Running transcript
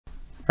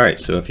Alright,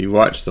 so if you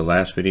watched the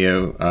last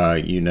video,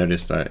 you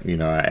noticed that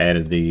I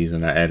added these,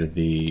 and I added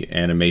the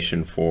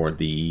animation for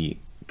the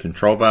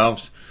control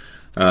valves.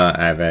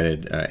 I've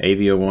added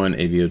AVO1,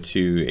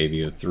 AVO2,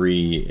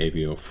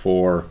 AVO3,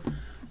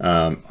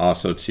 AVO4.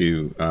 Also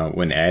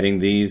when adding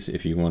these,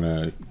 if you want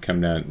to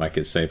come down, like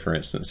it say for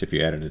instance, if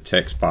you added a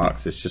text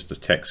box, it's just a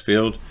text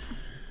field.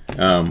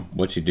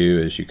 What you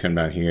do is you come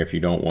down here. If you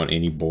don't want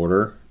any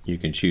border, you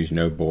can choose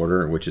no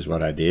border, which is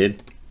what I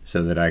did,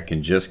 so that I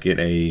can just get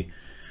a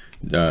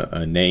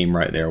name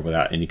right there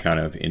without any kind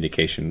of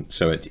indication,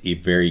 so it's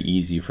very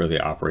easy for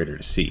the operator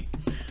to see.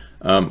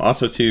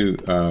 Also too,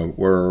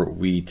 where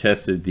we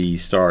tested the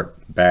start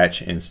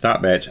batch and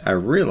stop batch, I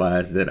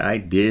realized that I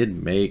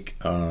did make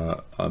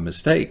a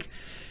mistake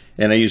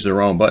and I used the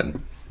wrong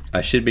button. I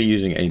should be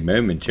using a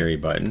momentary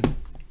button.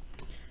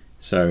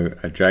 So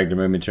I dragged the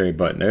momentary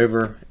button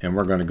over, and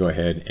we're going to go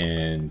ahead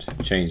and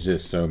change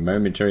this. So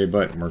momentary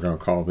button, we're going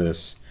to call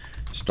this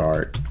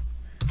start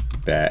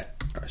batch,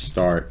 or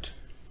start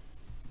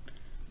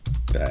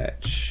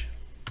batch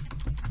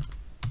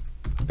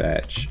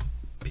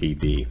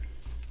PB.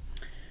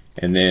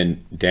 And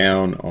then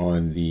down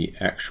on the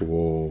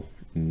actual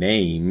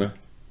name,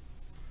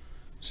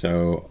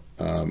 so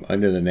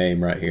under the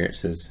name right here, it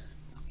says,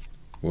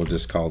 we'll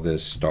just call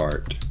this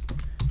start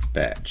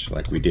batch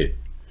like we did.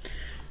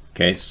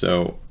 Okay,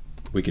 so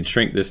we can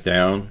shrink this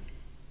down,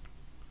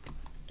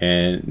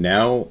 and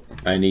now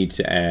I need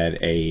to add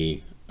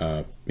a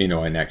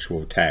an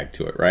actual tag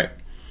to it, right?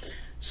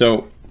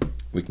 So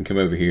we can come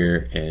over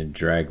here and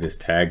drag this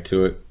tag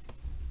to it,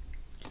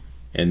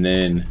 and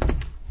then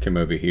come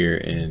over here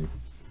and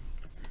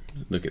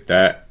look at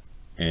that,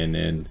 and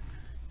then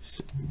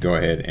go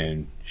ahead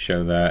and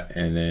show that,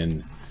 and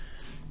then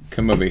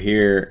come over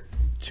here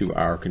to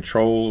our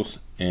controls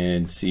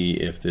and see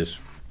if this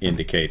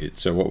indicated.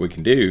 So what we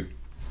can do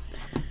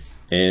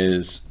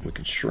is we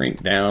can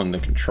shrink down the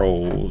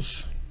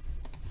controls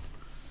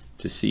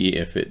to see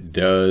if it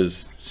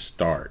does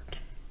start,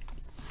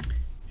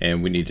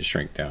 and we need to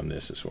shrink down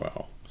this as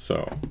well.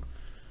 So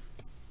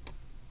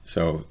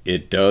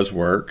it does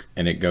work,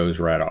 and it goes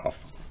right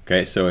off.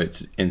 Okay, so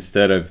it's,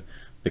 instead of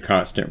the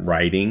constant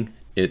writing,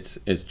 it's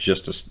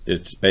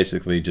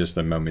basically just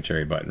a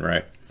momentary button,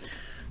 right?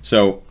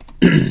 So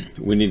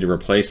we need to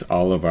replace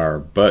all of our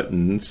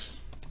buttons.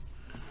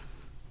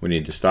 We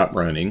need to stop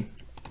running.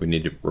 We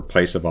need to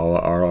replace all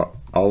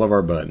of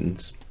our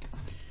buttons.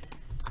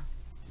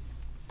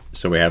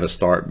 So we have a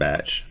start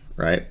batch,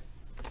 right?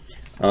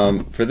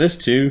 For this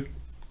too,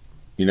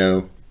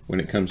 when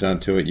it comes down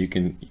to it, you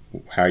can,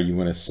 how you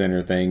want to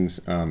center things.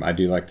 I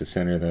do like to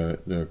center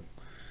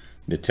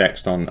the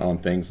text on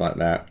things like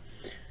that.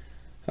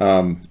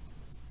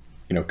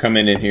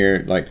 Coming in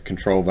here, like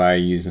control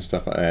values and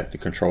stuff like that, the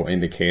control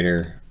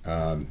indicator,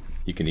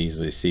 you can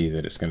easily see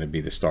that it's going to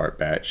be the start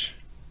batch.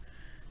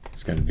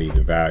 It's going to be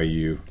the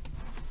value,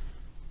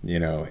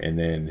 and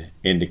then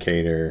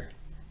indicator,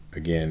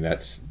 again,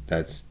 that's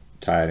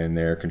tied in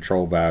there.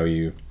 Control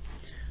value,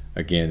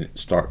 again,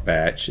 start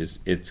batch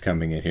it's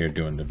coming in here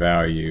doing the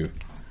value.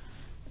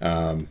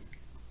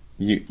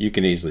 You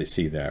can easily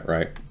see that,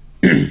 right?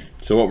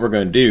 So what we're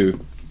going to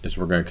do is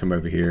we're going to come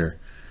over here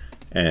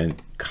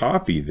and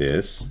copy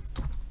this,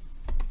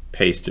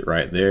 paste it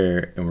right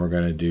there, and we're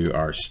going to do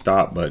our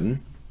stop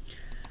button,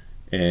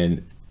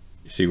 and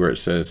see where it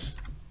says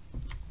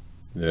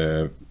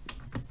the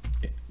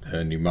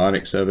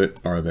mnemonics of it,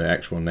 or the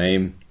actual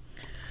name.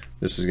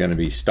 This is going to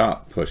be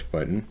stop push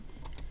button.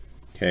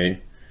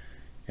 Okay,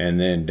 and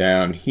then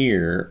down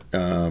here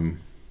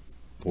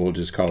we'll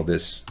just call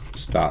this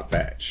stop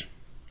batch.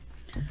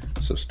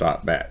 So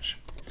stop batch.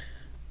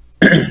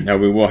 Now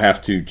we will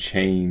have to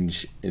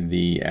change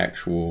the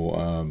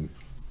actual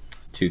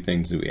two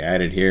things that we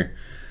added here.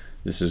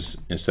 This is,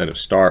 instead of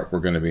start, we're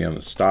going to be on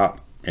the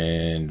stop,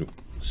 and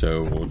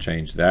so we'll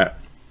change that.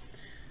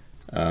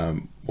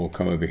 We'll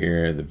come over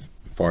here, as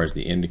far as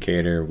the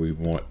indicator, we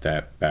want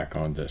that back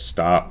on the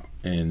stop,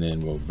 and then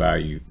we'll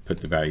put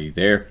the value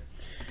there,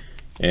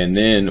 and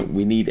then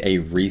we need a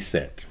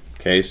reset.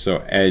 Okay, so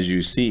as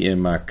you see in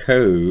my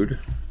code,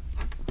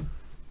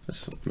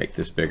 let's make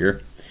this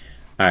bigger.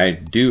 I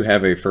do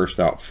have a first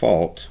out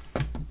fault,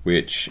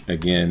 which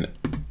again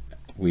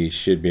we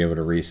should be able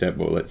to reset,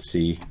 but let's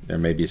see, there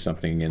may be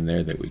something in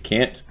there that we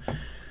can't.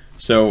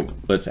 So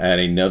let's add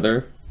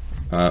another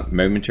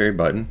momentary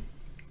button.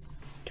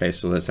 Okay,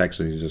 so let's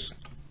actually just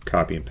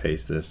copy and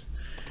paste this,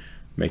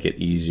 make it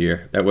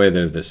easier, that way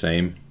they're the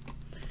same.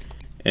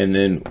 And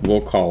then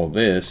we'll call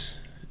this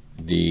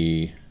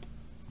the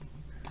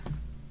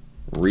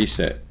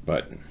reset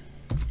button,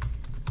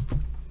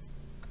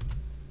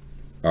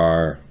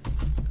 or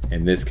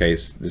in this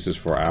case, this is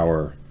for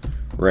our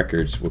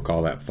records, we'll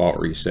call that fault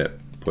reset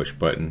push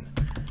button.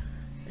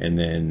 And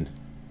then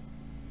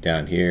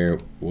down here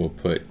we'll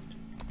put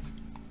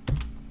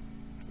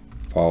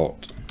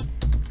fault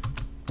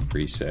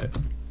reset.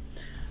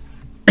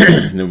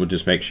 And then we'll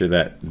just make sure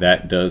that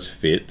that does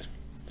fit.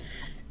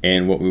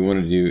 And what we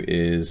want to do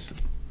is,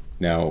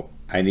 now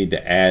I need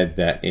to add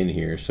that in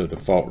here, so the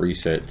fault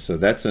reset, so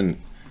that's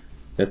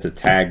that's a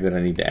tag that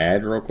I need to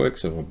add real quick.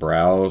 So we'll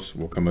browse,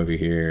 we'll come over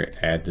here,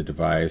 add the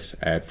device,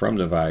 add from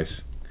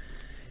device,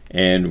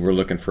 and we're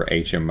looking for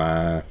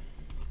HMI. I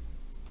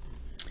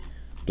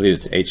believe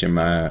it's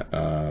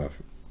HMI,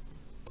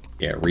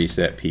 yeah,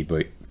 reset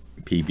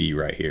PB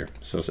right here.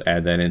 So let's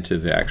add that into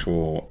the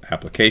actual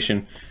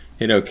application,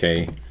 hit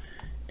OK,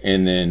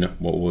 and then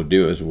what we'll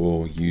do is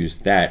we'll use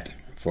that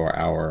for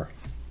our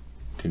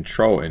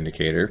control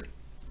indicator.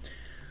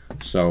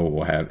 So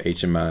we'll have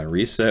HMI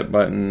reset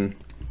button,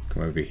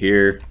 come over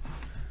here.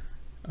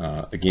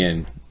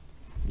 Again,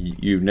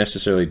 you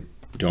necessarily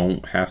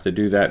don't have to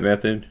do that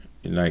method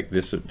like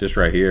this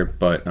right here,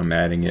 but I'm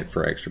adding it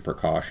for extra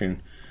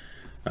precaution.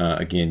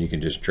 Again, you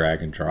can just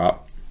drag and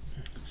drop.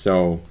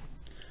 So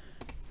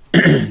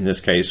in this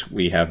case,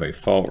 we have a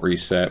fault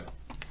reset.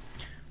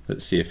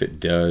 Let's see if it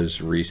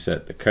does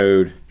reset the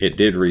code. It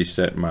did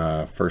reset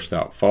my first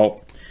out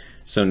fault.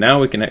 So now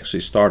we can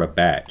actually start a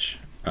batch.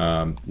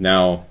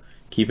 Now,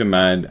 keep in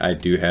mind, I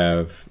do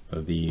have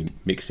the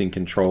mixing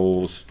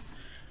controls.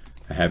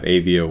 I have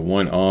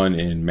AVO1 on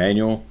in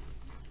manual.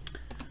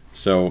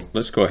 So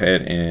let's go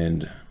ahead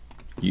and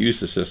use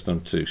the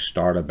system to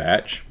start a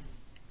batch.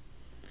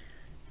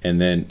 And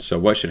then, so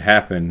what should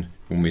happen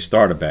when we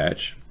start a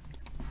batch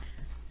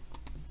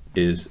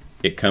is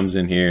it comes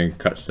in here and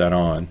cuts that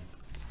on.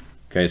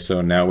 Okay,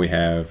 so now we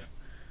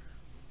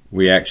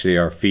actually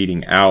are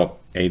feeding out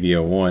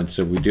AVO1,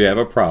 so we do have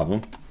a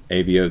problem,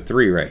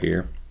 AVO3 right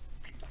here.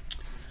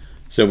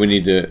 So we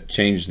need to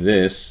change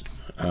this,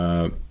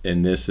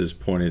 and this is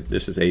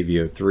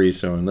AVO3,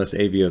 so unless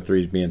AVO3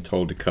 is being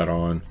told to cut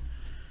on,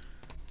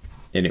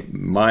 and it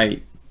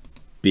might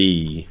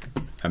be,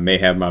 I may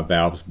have my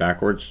valves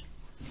backwards.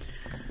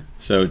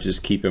 So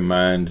just keep in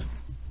mind,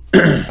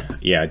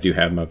 yeah, I do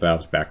have my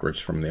valves backwards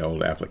from the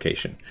old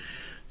application.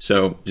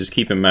 So just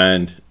keep in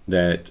mind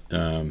that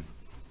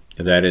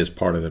that is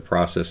part of the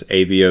process.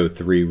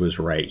 AVO3 was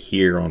right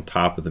here on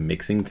top of the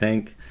mixing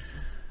tank.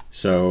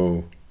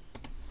 So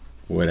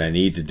what I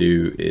need to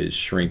do is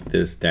shrink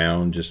this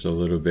down just a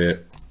little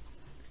bit,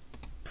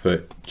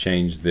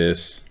 change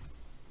this,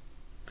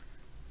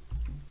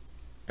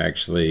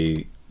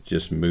 actually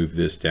just move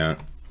this down.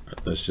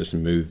 Let's just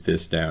move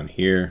this down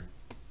here.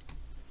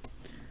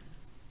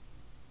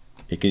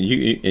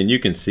 You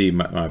can see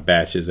my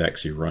batch is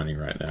actually running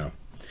right now.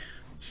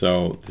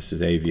 So this is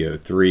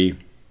AVO3.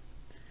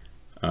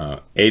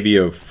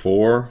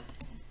 AVO4.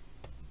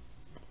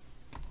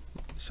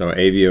 So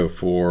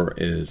AVO4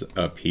 is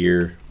up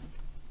here.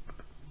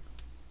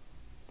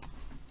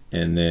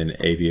 And then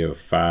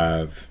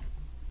AVO5.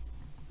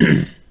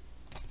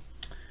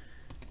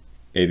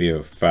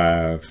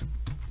 AVO5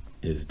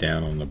 is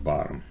down on the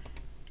bottom.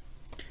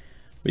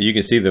 But you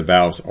can see the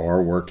valves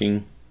are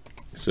working.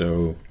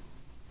 So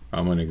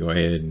I'm going to go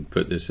ahead and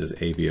put this as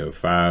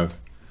AVO5.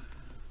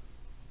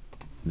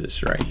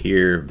 This right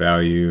here,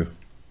 value,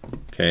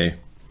 okay.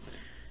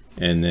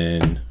 And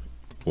then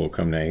we'll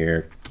come down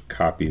here,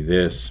 copy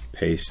this,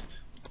 paste,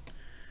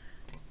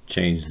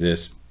 change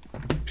this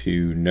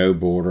to no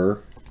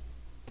border,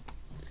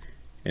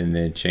 and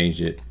then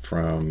change it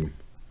from,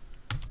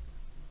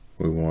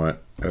 we want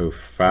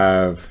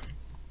 05,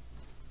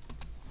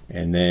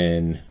 and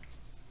then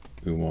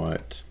we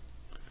want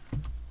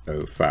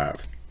 05.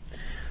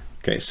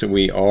 Okay, so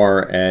we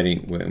are adding,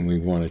 when we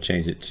want to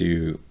change it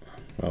to,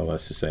 well,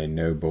 let's just say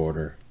no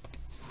border.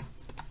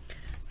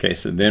 Okay,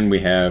 so then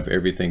we have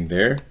everything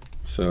there.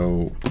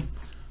 So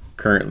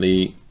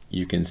currently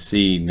you can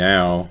see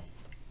now,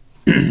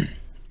 and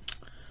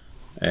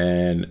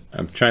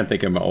I'm trying to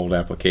think of my old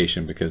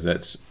application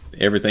because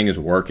everything is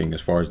working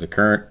as far as the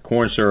current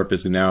corn syrup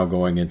is now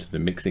going into the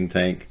mixing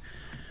tank,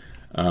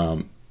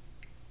 and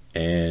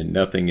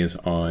nothing is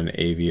on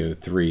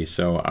AVO3.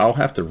 So I'll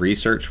have to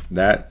research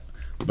that.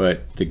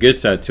 But the good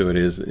side to it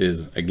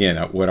is again,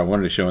 what I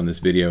wanted to show in this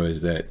video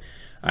is that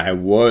I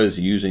was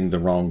using the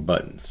wrong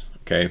buttons.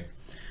 Okay,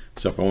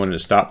 so if I wanted to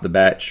stop the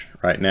batch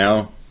right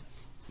now,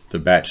 the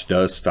batch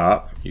does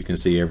stop. You can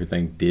see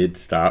everything did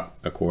stop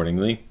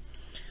accordingly.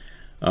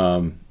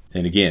 And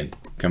again,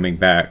 coming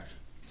back,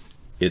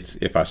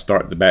 if I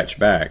start the batch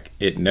back,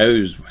 it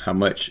knows how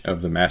much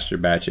of the master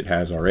batch it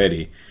has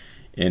already,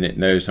 and it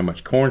knows how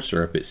much corn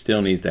syrup it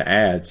still needs to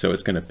add, so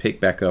it's going to pick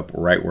back up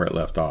right where it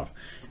left off.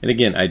 And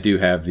again, I do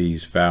have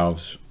these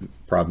valves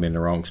probably in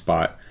the wrong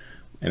spot,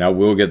 and I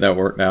will get that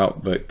worked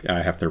out, but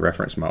I have to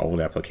reference my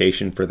old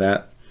application for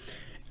that.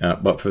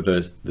 But for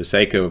the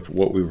sake of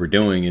what we were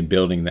doing in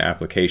building the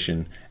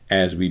application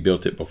as we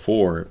built it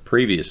before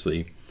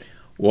previously,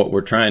 what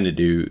we're trying to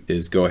do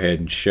is go ahead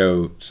and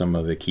show some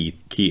of the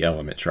key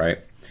elements, right?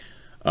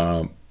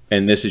 And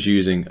this is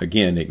using,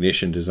 again,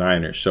 Ignition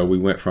Designer. So we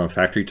went from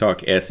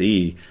FactoryTalk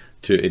SE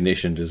to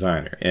Ignition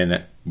Designer,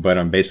 but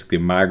I'm basically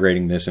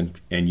migrating this and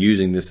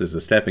using this as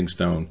a stepping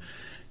stone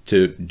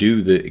to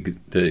do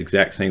the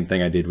exact same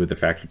thing I did with the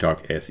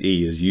FactoryTalk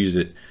SE, is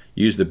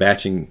use the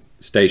batching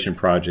station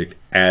project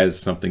as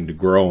something to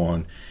grow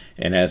on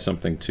and as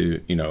something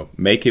to,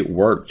 make it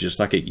work just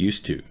like it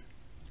used to,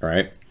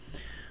 right?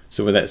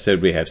 So with that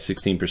said, we have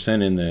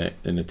 16%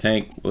 in the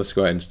tank. Let's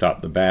go ahead and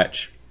stop the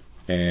batch,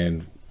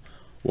 and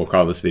we'll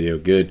call this video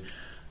good.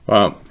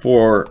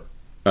 For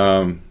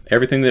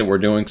everything that we're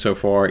doing so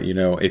far, you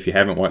know, if you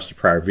haven't watched the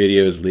prior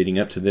videos leading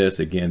up to this,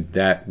 again,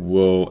 that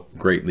will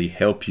greatly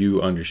help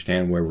you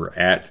understand where we're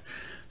at,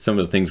 some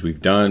of the things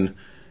we've done,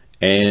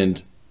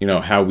 and you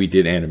know, how we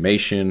did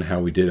animation, how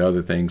we did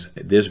other things.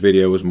 This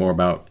video was more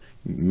about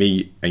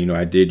me. You know,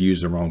 I did use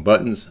the wrong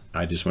buttons.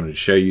 I just wanted to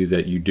show you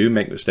that you do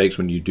make mistakes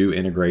when you do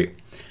integrate.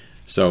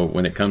 So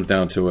when it comes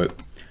down to it,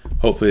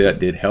 hopefully that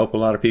did help a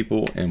lot of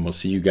people, and we'll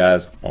see you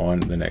guys on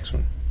the next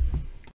one.